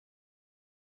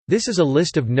This is a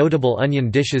list of notable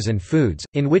onion dishes and foods,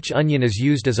 in which onion is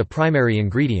used as a primary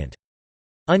ingredient.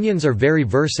 Onions are very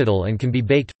versatile and can be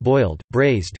baked, boiled,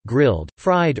 braised, grilled,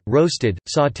 fried, roasted,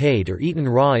 sautéed or eaten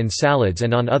raw in salads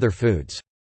and on other foods.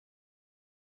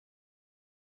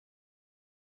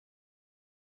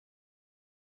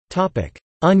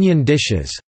 Onion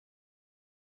dishes.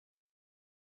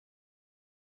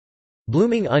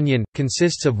 Blooming onion –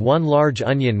 consists of one large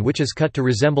onion which is cut to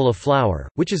resemble a flower,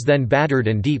 which is then battered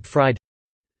and deep-fried.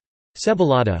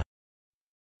 Cebolada,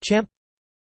 champ,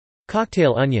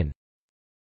 cocktail onion,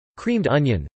 creamed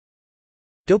onion,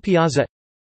 dopiaza,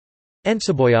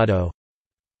 encebollado,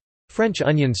 French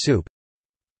onion soup,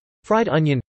 fried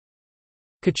onion,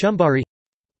 kachumbari,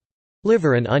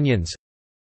 liver and onions,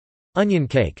 onion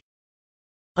cake,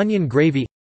 onion gravy,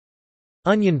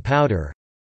 onion powder,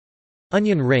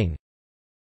 onion ring,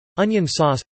 onion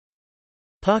sauce,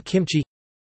 pa kimchi,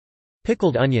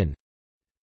 pickled onion,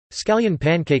 scallion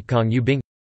pancake kong yubing,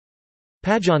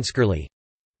 pajonskirli,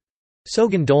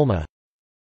 sogan dolma,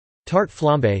 tart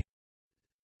flambe,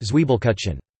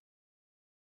 zwiebelkuchen.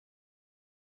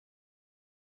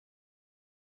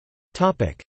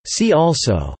 See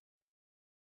also: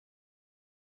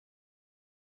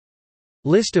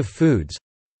 List of foods,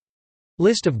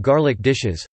 List of garlic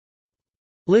dishes,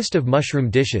 List of mushroom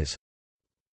dishes,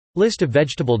 List of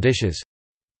vegetable dishes,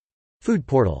 Food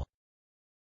portal.